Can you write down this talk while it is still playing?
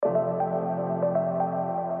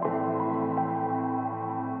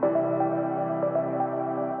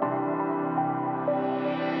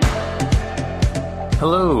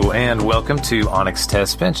Hello, and welcome to Onyx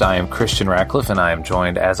Test Bench. I am Christian Ratcliffe, and I am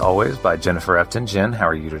joined, as always, by Jennifer Upton. Jen, how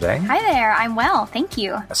are you today? Hi there. I'm well. Thank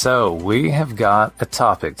you. So, we have got a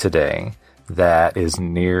topic today that is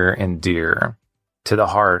near and dear to the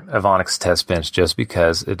heart of Onyx Test Bench, just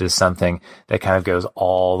because it is something that kind of goes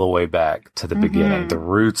all the way back to the beginning, the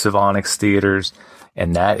roots of Onyx Theaters,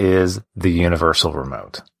 and that is the Universal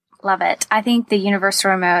Remote. Love it. I think the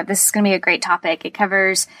Universal Remote, this is going to be a great topic. It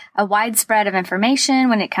covers a wide spread of information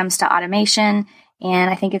when it comes to automation,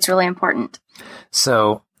 and I think it's really important.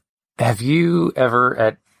 So, have you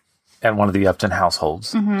ever at one of the Upton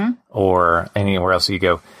households or anywhere else you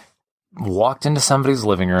go, walked into somebody's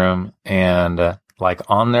living room and like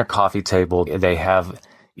on their coffee table, they have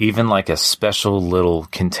even like a special little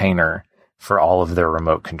container for all of their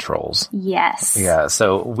remote controls? Yes. Yeah.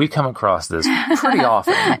 So we come across this pretty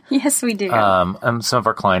often. Yes, we do. In some of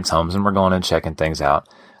our clients' homes, and we're going and checking things out,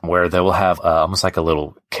 where they will have almost like a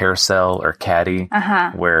little carousel or caddy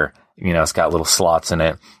where, you know, it's got little slots in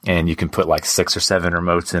it, and you can put like 6 or 7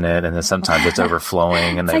 remotes in it, and then sometimes it's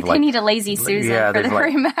overflowing, and it's like you need a lazy Susan for the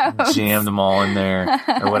remote. Jammed them all in there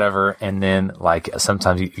or whatever, and then like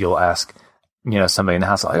sometimes you'll ask, you know, somebody in the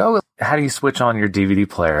house like, "Oh, how do you switch on your DVD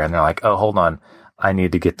player?" And they're like, "Oh, hold on, I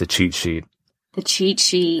need to get the cheat sheet." The cheat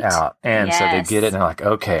sheet out, and so they get it, and they're like,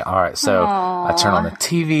 "Okay, all right." So I turn on the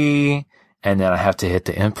TV. And then I have to hit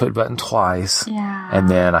the input button twice. Yeah. And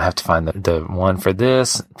then I have to find the one for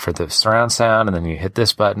this, for the surround sound. And then you hit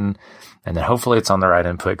this button. And then hopefully it's on the right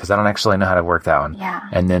input, because I don't actually know how to work that one. Yeah.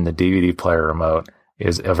 And then the DVD player remote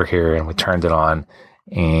is over here, and we turned it on,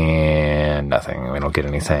 and nothing. We don't get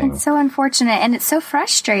anything. It's so unfortunate. And it's so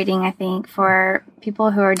frustrating, I think, for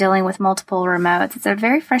people who are dealing with multiple remotes. It's a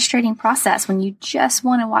very frustrating process when you just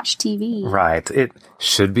want to watch TV. Right. It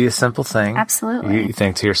should be a simple thing. Absolutely. You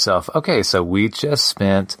think to yourself, okay, so we just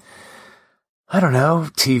spent, I don't know,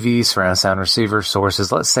 TV, surround sound receiver,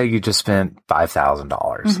 sources. Let's say you just spent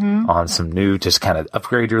 $5,000 on some new, just kind of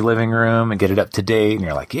upgrade your living room and get it up to date. And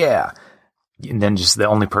you're like, yeah. And then just the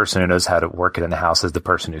only person who knows how to work it in the house is the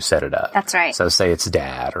person who set it up. That's right. So say it's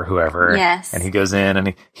dad or whoever. Yes. And he goes in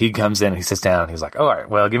and he comes in and he sits down and he's like, all right,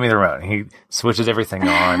 well, give me the remote. And he switches everything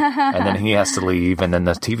on and then he has to leave. And then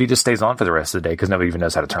the TV just stays on for the rest of the day because nobody even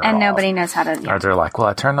knows how to turn it off. And nobody knows how to. Yeah. Or they're like, well,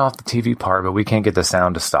 I turned off the TV part, but we can't get the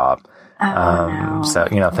sound to stop. No. So,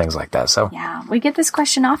 you know, things like that. So, yeah, we get this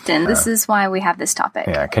question often. This is why we have this topic.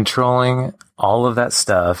 Yeah, controlling all of that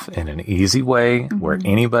stuff in an easy way where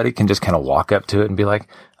anybody can just kind of walk up to it and be like,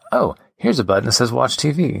 oh, here's a button that says watch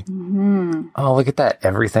TV. Oh, look at that.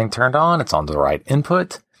 Everything turned on. It's on the right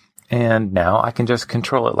input. And now I can just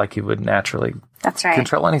control it like you would naturally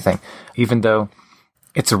control anything, even though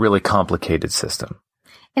it's a really complicated system.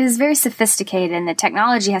 It is very sophisticated, and the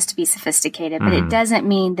technology has to be sophisticated, but it doesn't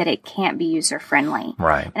mean that it can't be user-friendly.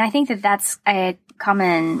 Right. And I think that that's a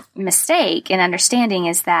common mistake in understanding,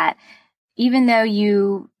 is that even though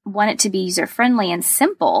you want it to be user-friendly and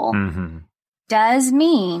simple, does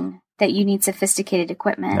mean that you need sophisticated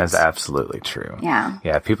equipment. That's absolutely true. Yeah.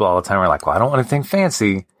 Yeah, people all the time are like, well, I don't want anything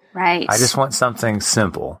fancy. Right. I just want something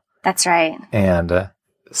simple. That's right. And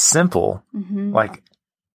simple, like...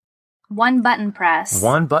 One button press.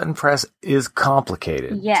 One button press is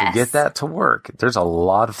complicated. Yes. To get that to work, there's a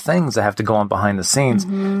lot of things that have to go on behind the scenes.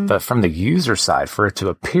 But from the user side, for it to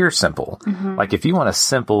appear simple, like if you want a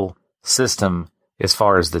simple system as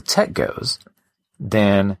far as the tech goes,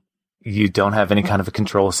 then you don't have any kind of a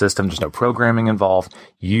control system. There's no programming involved.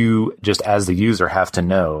 You just, as the user, have to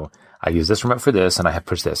know, I use this remote for this, and I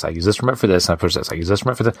push this. I use this remote for this, and I push this. I use this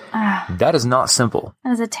remote for this. That is not simple. That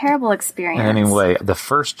was a terrible experience. Anyway, the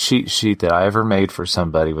first cheat sheet that I ever made for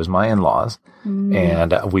somebody was my in-laws,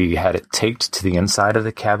 and we had it taped to the inside of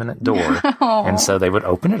the cabinet door. And so they would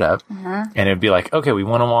open it up, and it'd be like, okay, we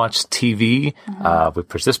want to watch TV. We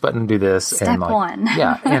push this button and do this. Step and like, one.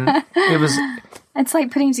 Yeah, and it was... It's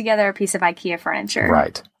like putting together a piece of IKEA furniture.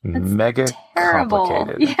 Right. That's mega terrible.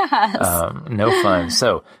 complicated. Yes. No fun.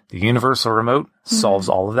 So the Universal Remote solves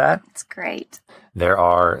all of that. It's great. There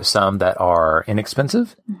are some that are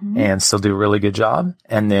inexpensive and still do a really good job.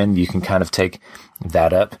 And then you can kind of take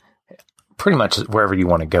that up pretty much wherever you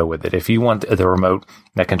want to go with it. If you want the remote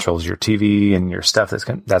that controls your TV and your stuff,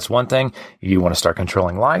 that's one thing. You want to start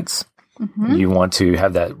controlling lights. You want to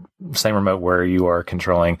have that same remote where you are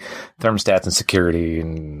controlling thermostats and security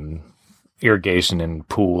and irrigation and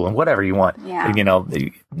pool and whatever you want. Yeah. You know,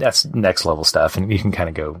 that's next level stuff, and you can kind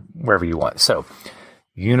of go wherever you want. So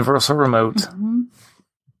Universal Remote,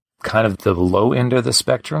 kind of the low end of the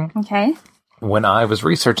spectrum. Okay. When I was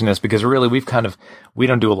researching this, because really we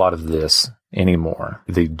don't do a lot of this anymore.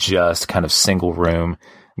 The just kind of single room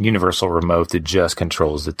universal remote that just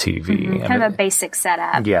controls the TV. Kind of a basic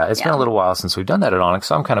setup. Yeah, it's been a little while since we've done that at Onyx,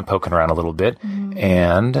 so I'm kind of poking around a little bit.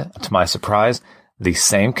 And to my surprise, the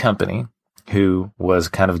same company who was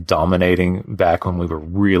kind of dominating back when we were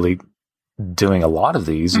really doing a lot of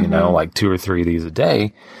these, you know, like 2 or 3 of these a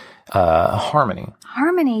day, Harmony.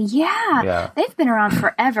 Harmony, yeah. They've been around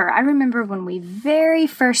forever. I remember when we very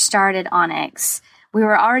first started Onyx, we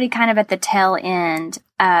were already kind of at the tail end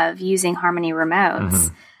of using Harmony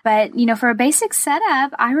remotes. But, you know, for a basic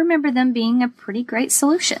setup, I remember them being a pretty great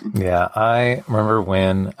solution. Yeah, I remember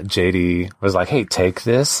when JD was like, hey, take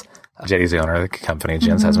this. JD's the owner of the company,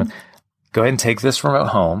 Jen's husband. Go ahead and take this remote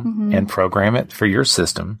home and program it for your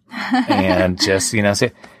system. And just, you know,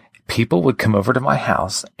 say, people would come over to my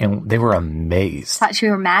house and they were amazed. Thought you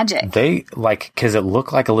were magic. They like, cause it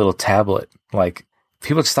looked like a little tablet. Like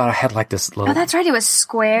people just thought I had like this little. Oh, that's right. It was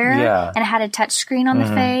square and it had a touch screen on the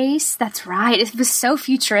face. That's right. It was so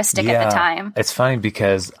futuristic at the time. It's funny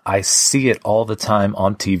because I see it all the time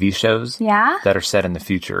on TV shows that are set in the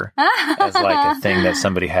future as like a thing that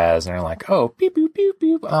somebody has. And they're like, oh, beep, boop, beep,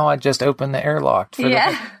 boop. Oh, I just opened the airlock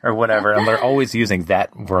for or whatever. And they're always using that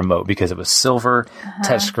remote because it was silver,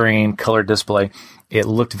 touchscreen, color display. It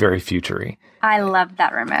looked very futury. I loved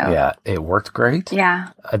that remote. Yeah, it worked great. Yeah.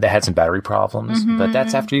 They had some battery problems, but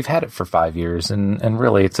that's after you've had it for 5 years, and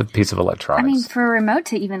really it's a piece of electronics. I mean, for a remote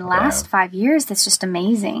to even last 5 years, that's just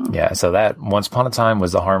amazing. Yeah, so that once upon a time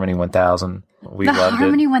was the Harmony 1000. We loved it. The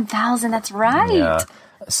Harmony 1000, that's right. Yeah.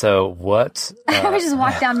 So what? We just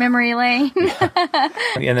walked down memory lane.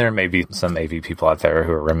 And there may be some AV people out there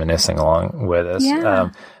who are reminiscing along with us.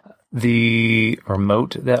 Yeah. The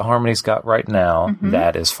remote that Harmony's got right now,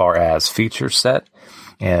 that as far as feature set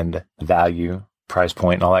and value, price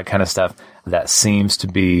point, and all that kind of stuff, that seems to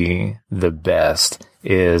be the best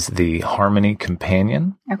is the Harmony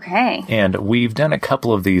Companion. Okay. And we've done a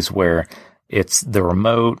couple of these where it's the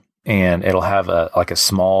remote and it'll have a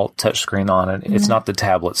small touchscreen on it. It's not the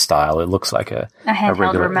tablet style. It looks like a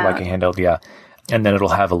regular remote. like a handheld. Yeah. And then it'll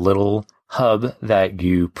have a little hub that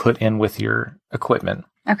you put in with your equipment.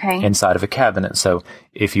 Okay. Inside of a cabinet. So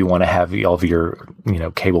if you want to have all of your, you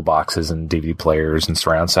know, cable boxes and DVD players and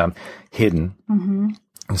surround sound hidden,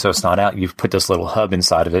 and so it's not out, you've put this little hub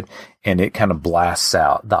inside of it and it kind of blasts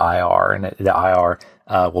out the IR, and the IR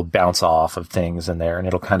will bounce off of things in there and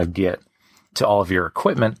it'll kind of get to all of your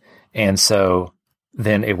equipment. And so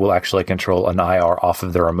then it will actually control an IR off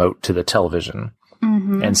of the remote to the television.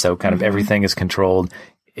 And so kind of everything is controlled.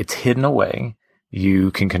 It's hidden away.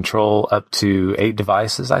 You can control up to 8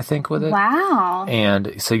 devices, I think, with it. Wow.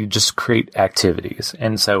 And so you just create activities.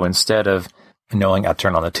 And so instead of knowing I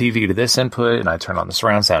turn on the TV to this input and I turn on the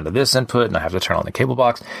surround sound to this input and I have to turn on the cable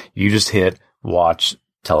box, you just hit watch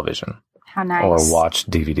television. How nice. Or watch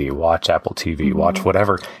DVD, watch Apple TV, watch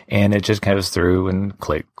whatever. And it just goes through and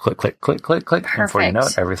click, click, click, click, click, click. Perfect. And before you know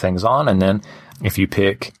it, everything's on. And then if you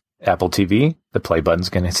pick Apple TV, the play button's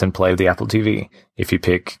going to send play to the Apple TV. If you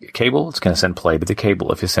pick cable, it's going to send play to the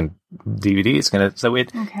cable. If you send DVD, it's going to, so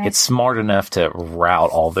it's smart enough to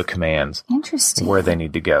route all the commands where they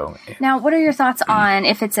need to go. Now, what are your thoughts on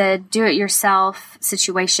if it's a do-it-yourself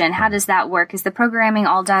situation? How does that work? Is the programming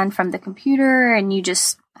all done from the computer and you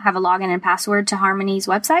just have a login and password to Harmony's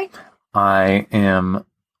website? I am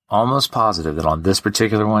almost positive that on this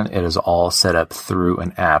particular one, it is all set up through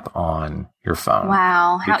an app on your phone.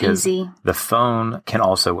 Wow, how easy. The phone can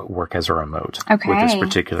also work as a remote with Okay. this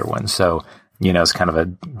particular one. So, you know, it's kind of a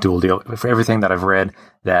dual deal. For everything that I've read,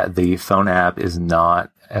 that the phone app is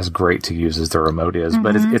not as great to use as the remote is,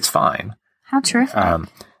 but it's fine. How terrific.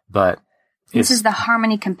 But this is the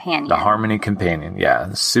Harmony Companion. The Harmony Companion, yeah.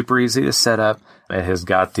 It's super easy to set up. It has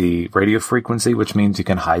got the radio frequency, which means you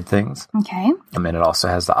can hide things. Okay. And then it also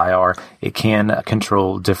has the IR. It can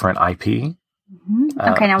control different IP.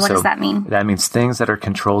 Okay, now what does that mean? That means things that are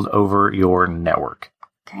controlled over your network.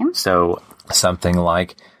 Okay. So something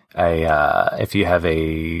like if you have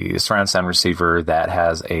a surround sound receiver that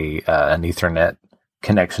has an Ethernet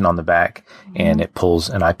connection on the back and it pulls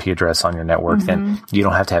an IP address on your network, then you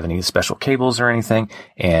don't have to have any special cables or anything.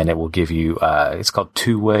 And it will give you, it's called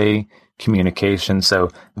two-way communication. So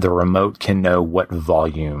the remote can know what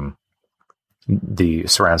volume the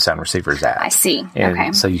surround sound receiver is at. I see. And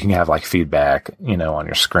okay. so you can have like feedback, you know, on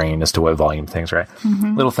your screen as to what volume things are at.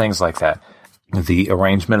 Little things like that. The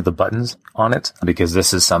arrangement of the buttons on it, because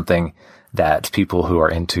this is something that people who are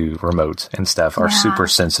into remotes and stuff are super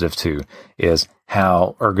sensitive to, is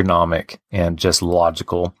how ergonomic and just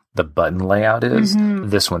logical the button layout is.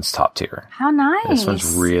 This one's top tier. How nice. This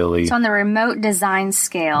one's really... So on the remote design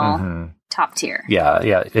scale, top tier.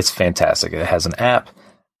 Yeah, it's fantastic. It has an app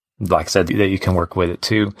like I said, that you can work with it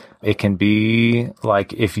too. It can be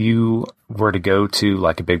like if you were to go to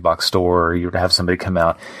like a big box store, or you were to have somebody come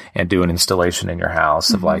out and do an installation in your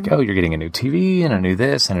house of like, oh, you're getting a new TV and a new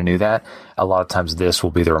this and a new that. A lot of times this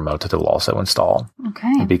will be the remote that it will also install.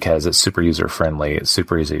 Okay. Because it's super user friendly. It's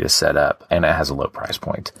super easy to set up, and it has a low price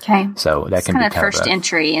point. Okay. So that can be kind of first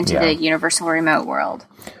entry into the universal remote world.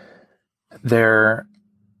 There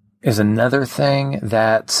is another thing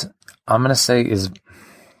that I'm going to say is,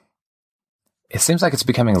 it seems like it's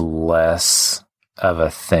becoming less of a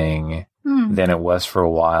thing than it was for a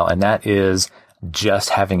while. And that is just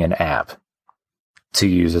having an app to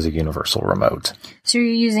use as a universal remote. So you're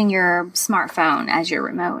using your smartphone as your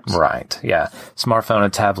remote. Right. Yeah. Smartphone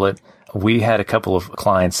and tablet. We had a couple of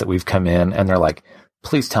clients that we've come in and they're like,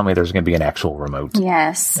 please tell me there's going to be an actual remote.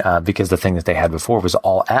 Yes. Because the thing that they had before was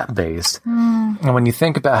all app based. And when you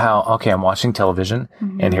think about how, okay, I'm watching television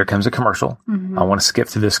and here comes a commercial. I want to skip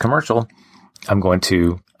through this commercial. I'm going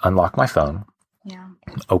to unlock my phone,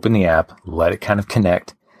 open the app, let it kind of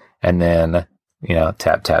connect, and then,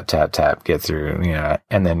 tap, tap, tap, tap, get through,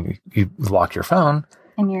 and then you lock your phone.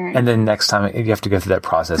 And then next time you have to go through that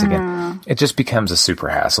process again. It just becomes a super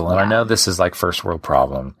hassle. And I know this is like first world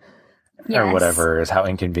problem or whatever, is how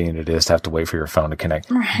inconvenient it is to have to wait for your phone to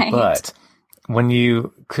connect. Right. But when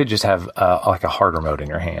you could just have like a hard remote in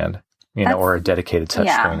your hand, or a dedicated touch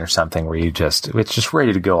screen or something where it's just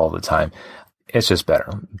ready to go all the time. It's just better.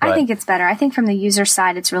 I think it's better. I think from the user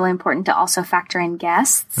side, it's really important to also factor in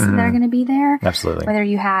guests that are going to be there. Absolutely. Whether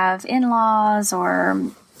you have in-laws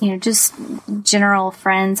or, just general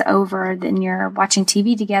friends over, then you're watching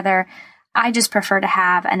TV together. I just prefer to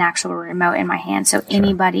have an actual remote in my hand so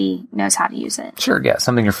anybody knows how to use it. Sure, yeah.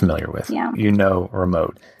 Something you're familiar with. Yeah.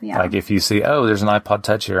 Remote. Yeah. Like if you see, oh, there's an iPod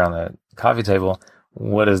Touch here on the coffee table.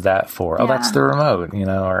 What is that for? Yeah. Oh, that's the remote,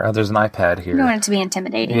 or oh, there's an iPad here. You don't want it to be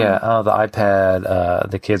intimidating. Yeah. Oh, the iPad,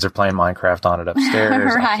 the kids are playing Minecraft on it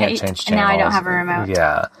upstairs. Right. I can't change channels. And now I don't have a remote.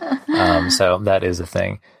 Yeah. So that is a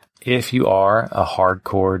thing. If you are a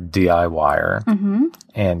hardcore DIYer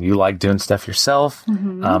and you like doing stuff yourself,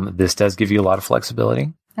 this does give you a lot of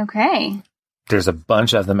flexibility. Okay. There's a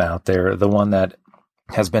bunch of them out there. The one that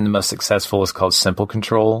has been the most successful is called Simple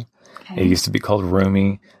Control. It used to be called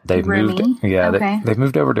Roomy. They've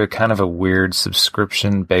moved over to kind of a weird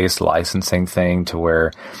subscription-based licensing thing to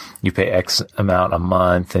where you pay X amount a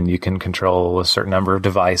month and you can control a certain number of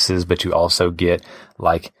devices, but you also get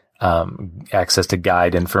like access to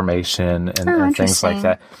guide information and things like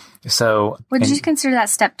that. So, would you consider that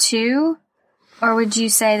step 2? Or would you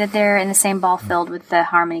say that they're in the same ball field with the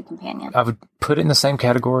Harmony Companion? I would put it in the same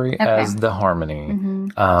category as the Harmony,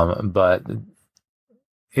 but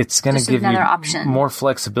it's going to give you more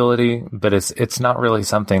flexibility, but it's not really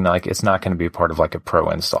something like, it's not going to be part of like a pro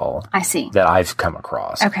install. I see. That I've come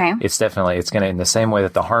across. Okay. It's going to, in the same way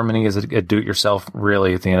that the Harmony is a do-it-yourself,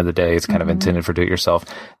 really at the end of the day, it's kind of intended for do-it-yourself.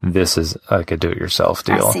 This is like a do-it-yourself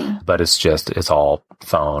deal. I see. But it's all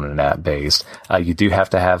phone and app based. You do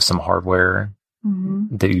have to have some hardware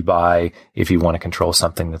that you buy if you want to control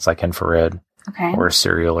something that's like infrared or a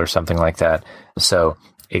serial or something like that. So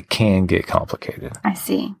it can get complicated. I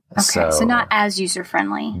see. Okay. So not as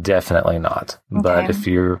user-friendly. Definitely not. Okay. But if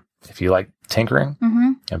you like tinkering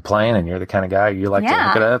and playing and you're the kind of guy you like to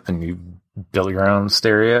look it up and you build your own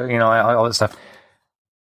stereo, all that stuff,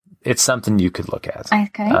 it's something you could look at.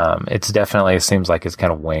 Okay. It seems like it's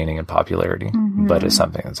kind of waning in popularity, but it's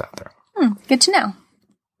something that's out there. Good to know.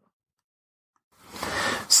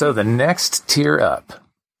 So the next tier up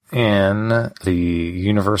in the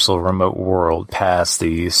universal remote world, past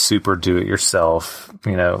the super do-it-yourself,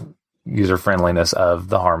 user-friendliness of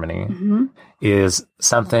the Harmony, is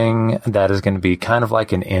something that is going to be kind of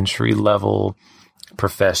like an entry-level,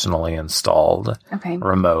 professionally installed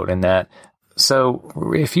remote. And that,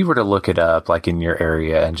 so if you were to look it up, like in your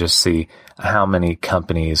area, and just see how many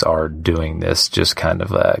companies are doing this, just kind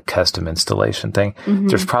of a custom installation thing,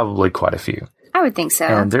 there's probably quite a few. I would think so.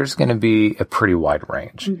 And there's going to be a pretty wide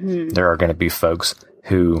range. There are going to be folks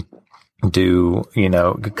who do,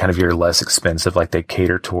 kind of your less expensive, like they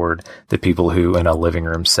cater toward the people who in a living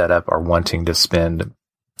room setup are wanting to spend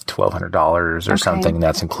 $1,200 or something.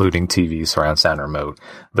 That's including TV, surround sound, remote,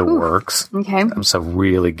 the works. Okay. So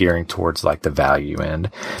really gearing towards like the value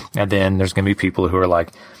end. And then there's going to be people who are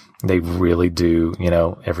like, they really do,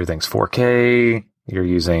 everything's 4K. You're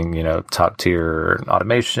using, top tier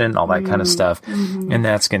automation, all that kind of stuff. And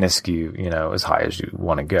that's going to skew, as high as you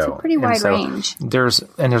want to go. It's a pretty wide range. There's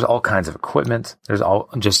all kinds of equipment. There's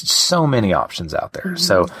just so many options out there.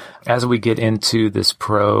 So as we get into this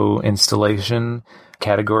pro installation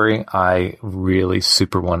category, I really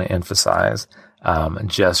super want to emphasize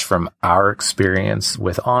just from our experience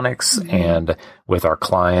with Onyx and with our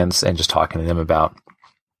clients and just talking to them about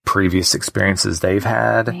previous experiences they've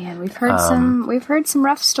had. Man, we've heard some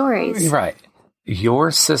rough stories. Right.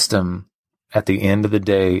 Your system at the end of the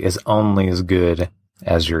day is only as good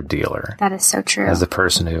as your dealer. That is so true. As the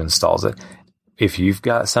person who installs it. If you've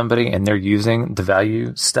got somebody and they're using the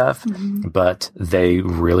value stuff, but they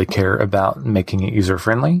really care about making it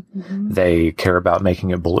user-friendly, they care about making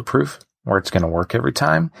it bulletproof, where it's going to work every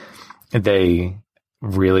time, they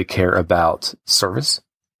really care about service.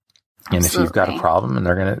 Absolutely. And if you've got a problem and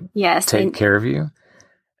they're going to take care of you.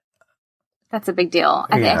 That's a big deal.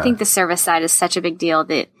 I think the service side is such a big deal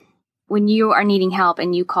that when you are needing help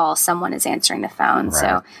and you call, someone is answering the phone. Right.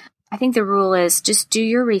 So I think the rule is just do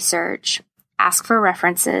your research, ask for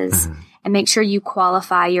references, and make sure you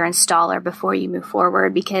qualify your installer before you move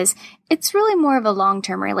forward, because it's really more of a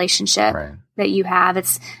long-term relationship that you have.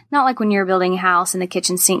 It's not like when you're building a house and the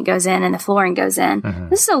kitchen sink goes in and the flooring goes in.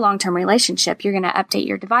 This is a long-term relationship. You're going to update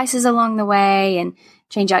your devices along the way and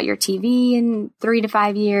change out your TV in 3 to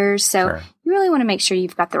 5 years. So you really want to make sure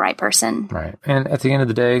you've got the right person. Right. And at the end of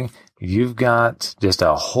the day, you've got just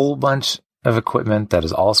a whole bunch of equipment that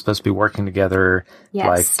is all supposed to be working together,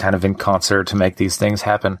 like kind of in concert to make these things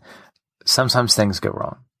happen. Sometimes things go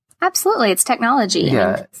wrong. Absolutely. It's technology.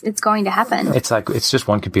 Yeah. It's going to happen. It's just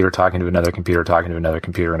one computer talking to another computer,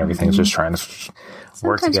 and everything's just trying to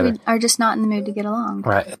work together. Sometimes we are just not in the mood to get along.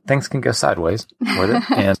 Right. Things can go sideways with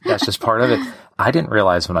it, and that's just part of it. I didn't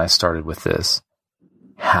realize when I started with this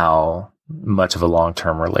how much of a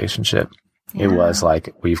long-term relationship it was.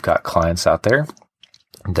 Like, we've got clients out there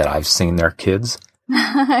that I've seen their kids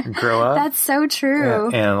grow up. That's so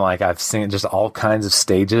true. And like, I've seen just all kinds of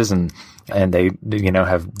stages, and they, they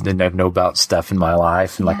know about stuff in my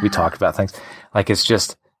life. And like, we talk about things. Like,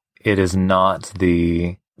 it is not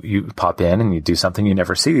you pop in and you do something, you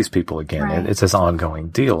never see these people again. Right. It's this ongoing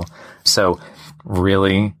deal. So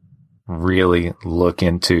really, really look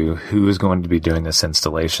into who is going to be doing this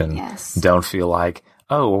installation. Yes. Don't feel like,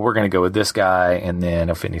 oh, well, we're going to go with this guy, and then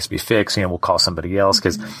if it needs to be fixed, we'll call somebody else.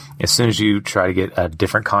 Because as soon as you try to get a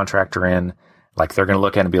different contractor in, like, they're going to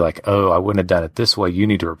look at it and be like, oh, I wouldn't have done it this way. You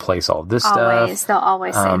need to replace all this stuff. They'll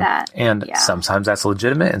always say that. And sometimes that's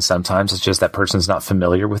legitimate, and sometimes it's just that person's not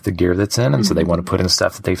familiar with the gear that's in, and so they want to put in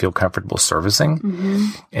stuff that they feel comfortable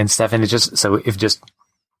servicing and stuff. And just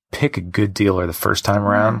pick a good dealer the first time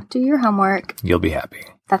around. Do your homework. You'll be happy.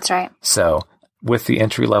 That's right. So with the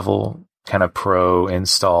entry level kind of pro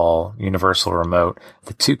install universal remote,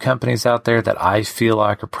 the two companies out there that I feel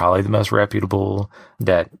like are probably the most reputable,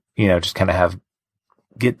 that, just kind of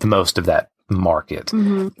get the most of that market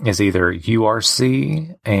is either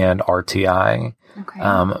URC and RTI.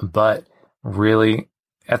 Okay. But really,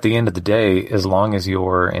 at the end of the day, as long as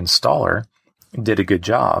your installer did a good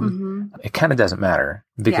job, it kind of doesn't matter,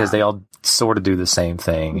 because they all sort of do the same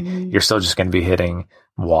thing. You're still just going to be hitting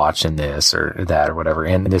watch and this or that or whatever,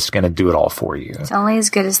 and this is going to do it all for you. It's only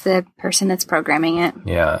as good as the person that's programming it.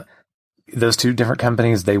 Yeah. Those two different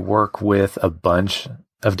companies, they work with a bunch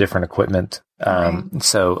of different equipment.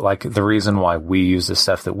 So like, the reason why we use the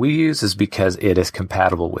stuff that we use is because it is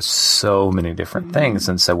compatible with so many different things.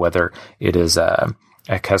 And so whether it is a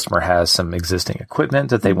customer has some existing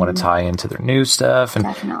equipment that they want to tie into their new stuff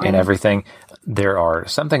and everything, there are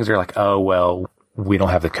some things that are like, oh, well, we don't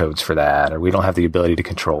have the codes for that, or we don't have the ability to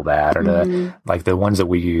control that, or the ones that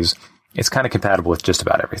we use, it's kind of compatible with just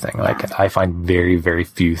about everything. Like, I find very, very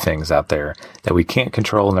few things out there that we can't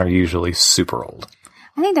control, and they're usually super old.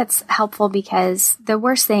 I think that's helpful, because the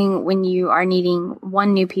worst thing when you are needing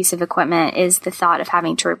one new piece of equipment is the thought of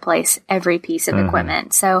having to replace every piece of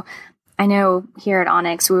equipment. So I know here at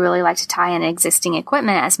Onyx, we really like to tie in existing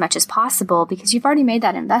equipment as much as possible, because you've already made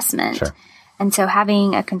that investment. Sure. And so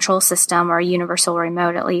having a control system, or a universal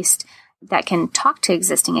remote at least, that can talk to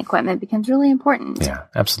existing equipment becomes really important. Yeah,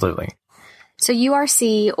 absolutely. So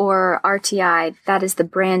URC or RTI, that is the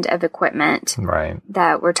brand of equipment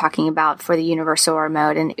that we're talking about for the universal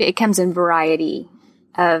remote. And it comes in variety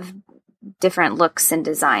of different looks and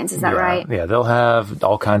designs. Is that right? Yeah, they'll have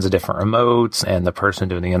all kinds of different remotes, and the person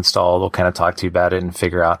doing the install will kind of talk to you about it and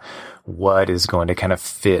figure out what is going to kind of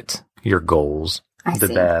fit your goals the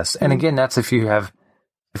best. And again, that's if you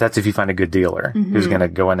find a good dealer who's going to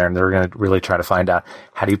go in there and they're going to really try to find out,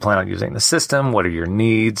 how do you plan on using the system? What are your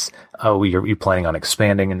needs? Oh, you're planning on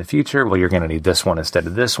expanding in the future? Well, you're going to need this one instead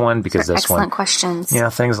of this one, because this one. Excellent questions.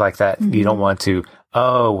 Things like that. You don't want to,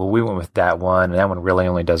 oh, well, we went with that one, and that one really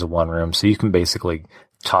only does a one room. So you can basically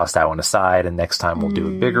toss that one aside, and next time we'll do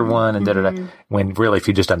a bigger one, and when really, if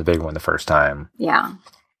you just done the bigger one the first time. Yeah.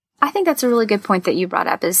 I think that's a really good point that you brought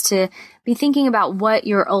up, is to be thinking about what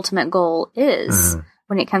your ultimate goal is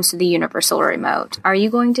when it comes to the universal remote. Are you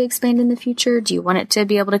going to expand in the future? Do you want it to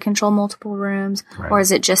be able to control multiple rooms? Right. Or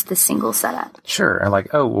is it just the single setup? Sure. And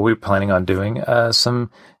like, oh, well, we're planning on doing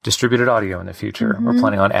some distributed audio in the future. We're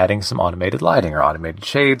planning on adding some automated lighting or automated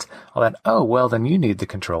shades, all that. Oh, well, then you need the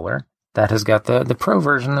controller that has got the pro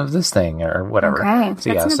version of this thing or whatever. Okay,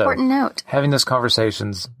 so that's an important note. Having those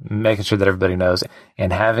conversations, making sure that everybody knows,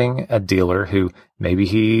 and having a dealer who maybe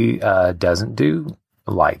he doesn't do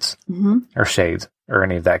lights or shades or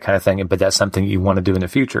any of that kind of thing, but that's something you want to do in the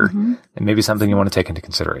future, and maybe something you want to take into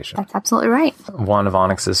consideration. That's absolutely right. One of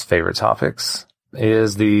Onyx's favorite topics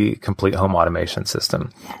is the complete home automation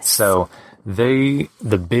system. Yes. So the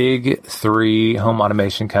big three home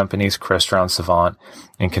automation companies, Crestron, Savant,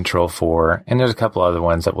 and Control4, and there's a couple other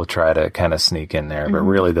ones that we'll try to kind of sneak in there, but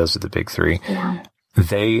really those are the big three. Yeah.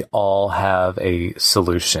 They all have a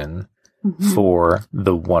solution for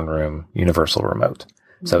the one-room universal remote.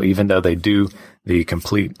 So even though they do the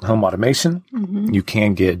complete home automation, you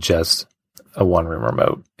can get just a one-room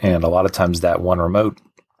remote. And a lot of times that one remote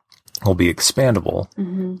will be expandable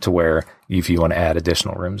to where if you want to add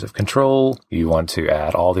additional rooms of control, you want to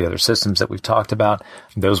add all the other systems that we've talked about,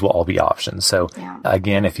 those will all be options. So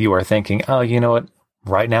again, if you are thinking, oh, you know what,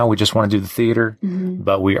 right now we just want to do the theater,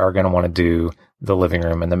 but we are going to want to do the living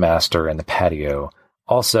room and the master and the patio,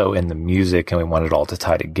 also in the music, and we want it all to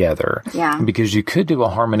tie together. Yeah. Because you could do a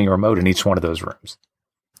harmony remote in each one of those rooms.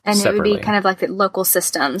 And separately. It would be kind of like the local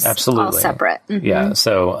systems. Absolutely. All separate. Yeah.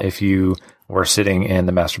 So if you were sitting in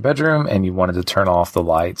the master bedroom and you wanted to turn off the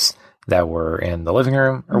lights that were in the living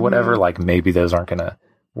room or whatever, like maybe those aren't going to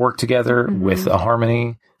work together with a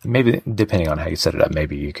harmony. Maybe depending on how you set it up,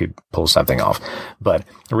 maybe you could pull something off. But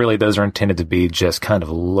really those are intended to be just kind of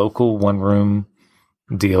local one room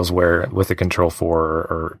deals where with the Control4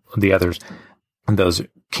 or the others, those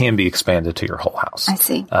can be expanded to your whole house. I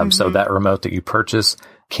see. So that remote that you purchase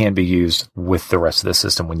can be used with the rest of the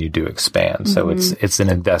system when you do expand. So it's an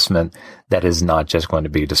investment that is not just going to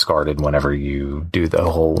be discarded whenever you do the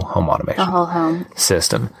whole home automation. The whole home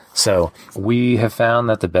system. So we have found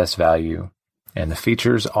that the best value and the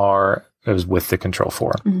features is with the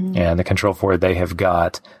Control4. And the Control4, they have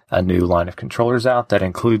got a new line of controllers out that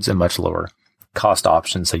includes a much lower cost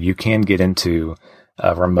option. So you can get into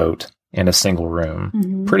a remote in a single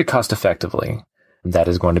room pretty cost effectively. That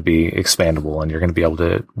is going to be expandable, and you're going to be able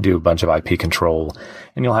to do a bunch of IP control,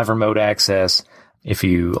 and you'll have remote access. If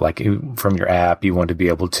you from your app, you want to be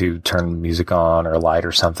able to turn music on or light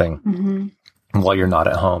or something while you're not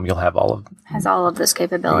at home, you'll have has all of those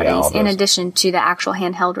capabilities in addition to the actual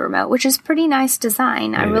handheld remote, which is pretty nice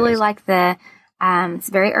design. I really like the, it's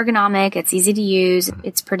very ergonomic. It's easy to use.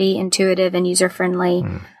 It's pretty intuitive and user friendly.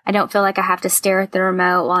 I don't feel like I have to stare at the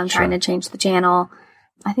remote while I'm trying to change the channel.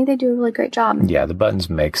 I think they do a really great job. Yeah, the buttons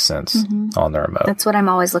make sense on the remote. That's what I'm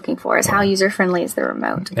always looking for, is how user-friendly is the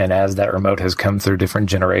remote. And as that remote has come through different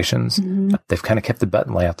generations, they've kind of kept the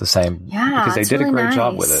button layout the same. Yeah, because they did really a great nice.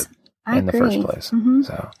 job with it in the first place.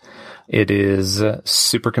 So it is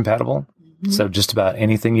super compatible. So just about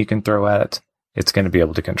anything you can throw at it, it's going to be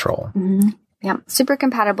able to control. Yeah, super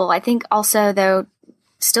compatible. I think also, though,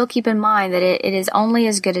 still keep in mind that it is only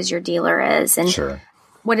as good as your dealer is. And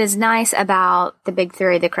what is nice about the big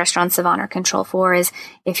three, the Crestron, Savant, or Control4, is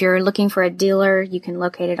if you're looking for a dealer, you can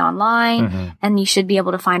locate it online, and you should be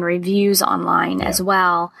able to find reviews online as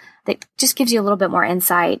well. That just gives you a little bit more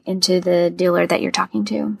insight into the dealer that you're talking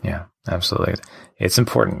to. Yeah, absolutely. It's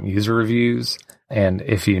important. User reviews, and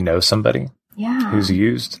if you know somebody who's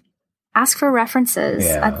used, ask for references.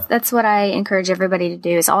 That's what I encourage everybody to do,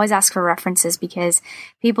 is always ask for references, because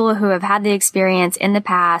people who have had the experience in the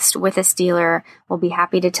past with this dealer will be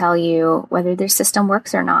happy to tell you whether their system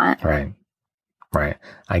works or not. Right.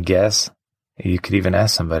 I guess you could even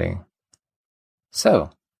ask somebody,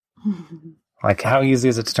 so, like, how easy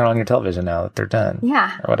is it to turn on your television now that they're done?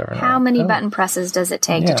 Yeah. Or whatever. How many button presses does it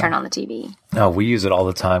take to turn on the TV? Oh, we use it all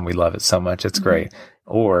the time. We love it so much. It's great.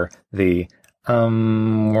 Or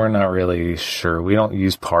we're not really sure. We don't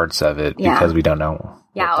use parts of it because we don't know.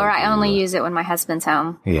 Yeah, or I only use it when my husband's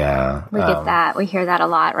home. Yeah. We get that. We hear that a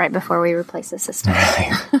lot right before we replace the system.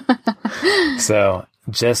 So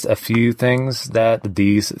just a few things that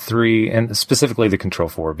these three, and specifically the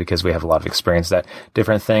Control4, because we have a lot of experience, that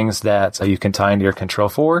different things that you can tie into your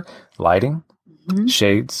Control4: lighting,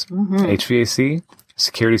 shades, HVAC,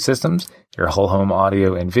 security systems, your whole home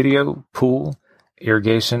audio and video, pool,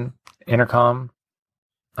 irrigation, intercom.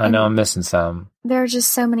 I know I'm missing some. There are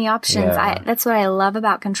just so many options. Yeah. That's what I love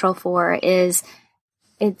about Control4, is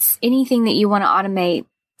it's anything that you want to automate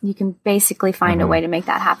you can basically find a way to make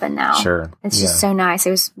that happen now. Sure. It's just so nice. I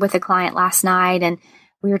was with a client last night and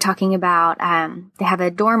we were talking about, they have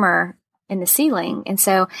a dormer in the ceiling. And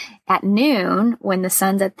so at noon, when the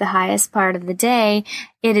sun's at the highest part of the day,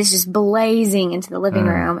 it is just blazing into the living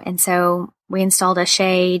room. And so we installed a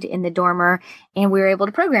shade in the dormer and we were able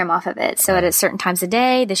to program off of it. So at certain times of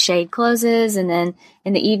day, the shade closes. And then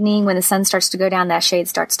in the evening, when the sun starts to go down, that shade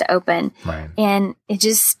starts to open. Right. And it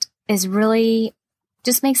just is really,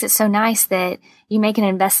 just makes it so nice that you make an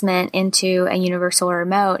investment into a universal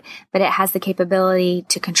remote, but it has the capability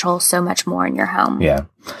to control so much more in your home. Yeah.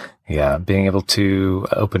 Yeah. Being able to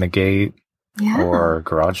open a gate or a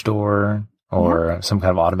garage door or some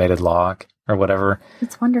kind of automated lock or whatever.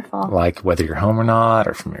 It's wonderful. Like whether you're home or not,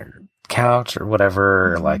 or from your couch or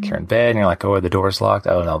whatever, or like you're in bed and you're like, oh, the door's locked.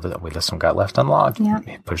 Oh, no, this one got left unlocked. Yeah.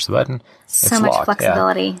 You push the button. So much locked.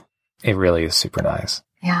 Flexibility. Yeah. It really is super nice.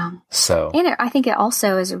 Yeah. So, and I think it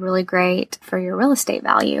also is really great for your real estate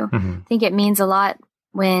value. I think it means a lot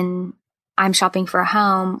when I'm shopping for a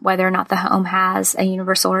home, whether or not the home has a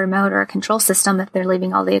universal remote or a control system if they're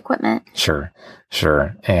leaving all the equipment. Sure.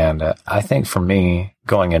 And I think for me,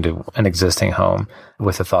 going into an existing home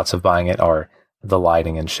with the thoughts of buying it are the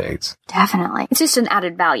lighting and shades. Definitely. It's just an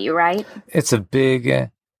added value, right? It's a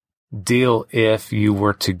big deal if you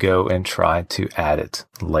were to go and try to add it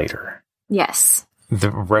later. Yes. The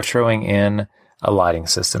retroing in a lighting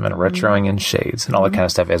system and retroing in shades and all that kind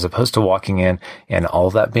of stuff, as opposed to walking in and all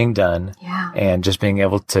of that being done and just being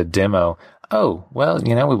able to demo, oh, well,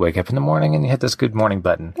 we wake up in the morning and you hit this good morning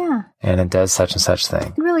button and it does such and such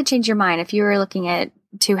thing. It really changed your mind. If you were looking at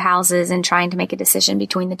two houses and trying to make a decision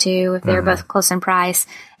between the two, if they're both close in price,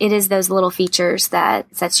 it is those little features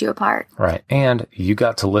that sets you apart. Right. And you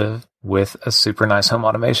got to live with a super nice home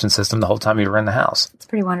automation system the whole time you were in the house. It's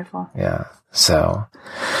pretty wonderful. Yeah. So,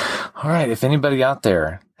 all right. If anybody out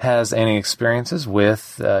there has any experiences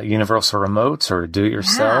with universal remotes or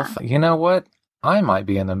do-it-yourself, you know what? I might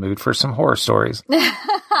be in the mood for some horror stories.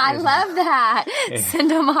 I love that.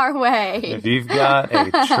 Send them our way. If you've got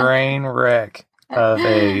a train wreck of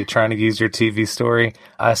trying to use your TV story,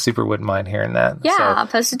 I super wouldn't mind hearing that. Yeah,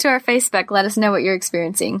 post it to our Facebook. Let us know what you're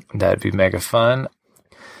experiencing. That'd be mega fun.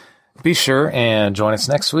 Be sure and join us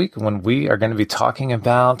next week when we are going to be talking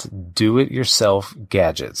about do-it-yourself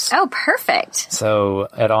gadgets. Oh, perfect. So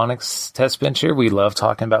at Onyx Test Bench here, we love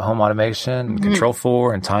talking about home automation and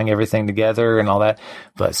Control4 and tying everything together and all that.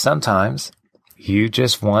 But sometimes you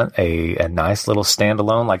just want a nice little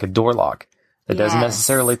standalone, like a door lock that doesn't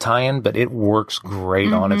necessarily tie in, but it works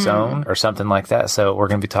great on its own or something like that. So we're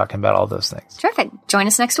going to be talking about all those things. Terrific. Join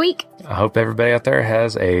us next week. I hope everybody out there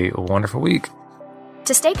has a wonderful week.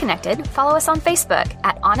 To stay connected, follow us on Facebook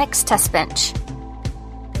at Onyx Test Bench.